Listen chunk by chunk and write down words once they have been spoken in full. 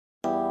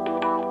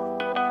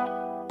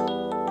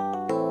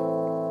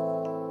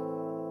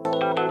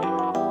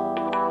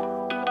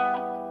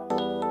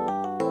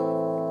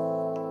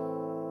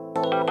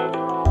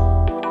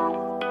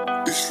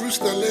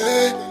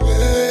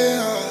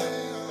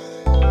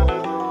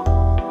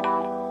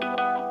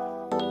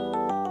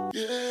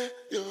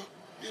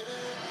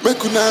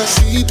Make una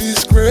see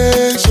this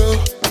grace, oh.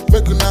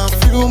 Make una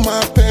feel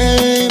my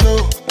pain,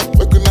 oh.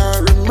 Make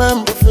una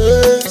remember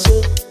face,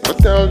 oh. I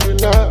tell you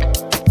now,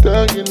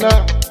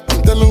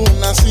 I'm telling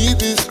una see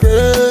this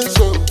grace,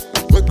 oh.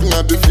 Make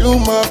una dey feel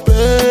my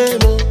pain,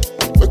 oh.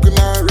 Make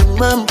una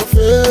remember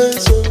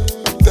face, oh.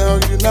 Tell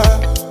you now.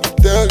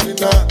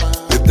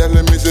 They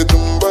telling me say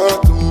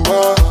tumba,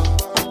 tumba.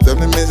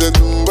 Telling me say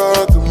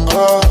tumba,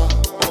 tumba.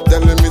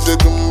 Telling me say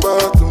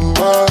tumba,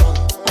 tumba.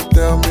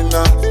 Tell me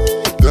now.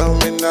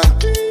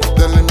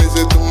 Telling me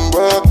say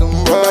tumba,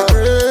 tumba.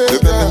 They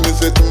telling me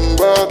say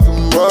tumba,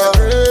 tumba.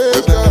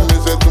 They telling me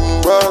say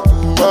tumba,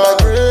 tumba.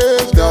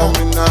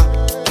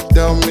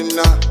 Tell me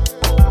now.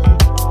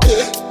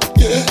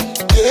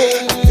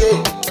 Yeah,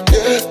 yo.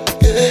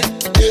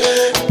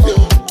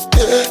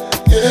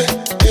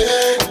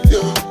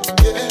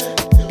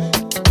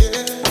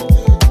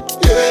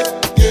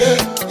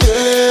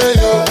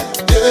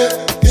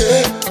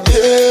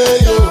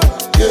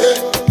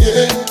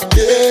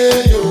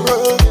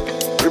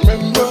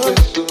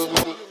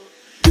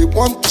 They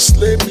want to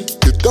slay me,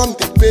 they don't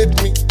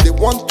debate me, they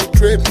want to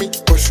trade me,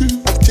 pursue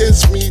and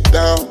chase me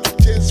down.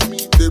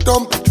 They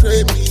don't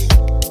betray me,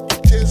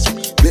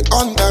 they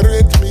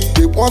underrate me.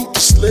 They want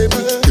to slay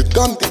me, they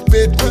don't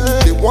debate me,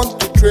 they want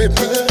to trade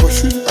me,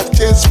 pursue and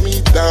chase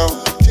me down.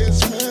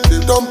 They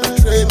don't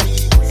betray me,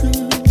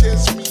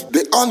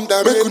 they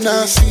underrate me. Make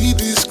una see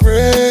this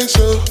grace,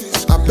 oh.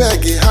 I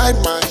beg you hide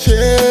my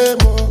shame,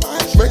 oh.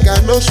 Make I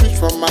no switch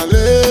from my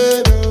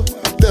lane, oh.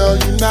 Tell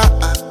you now.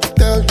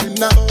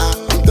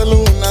 I'm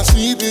telling una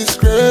see this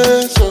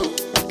grace, oh.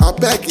 I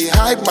beg you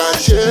hide my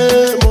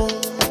shame, oh.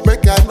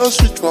 Make I no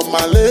switch from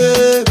my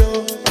lane,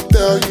 oh.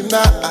 Tell you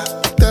now.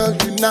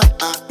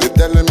 They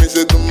telling me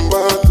say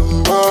tumba,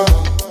 tumba.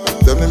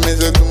 Telling me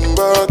say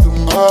tumba,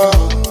 tumba.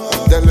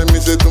 Telling me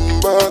say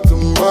tumba,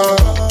 tumba.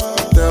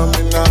 Tell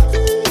me now.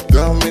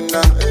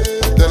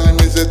 Telling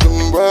me say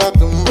tumba,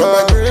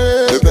 tumba.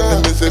 They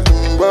telling me say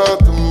tumba,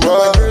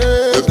 tumba.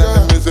 They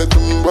telling me say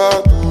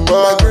tumba,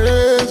 tumba.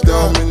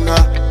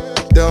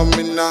 Tell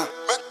me now.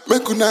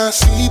 Make una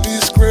see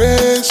this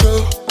grace,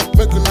 oh.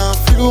 Make una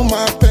feel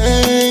my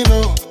pain,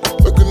 oh.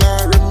 Make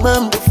una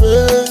remember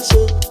face,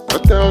 oh. I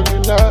tell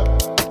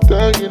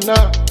you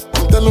now.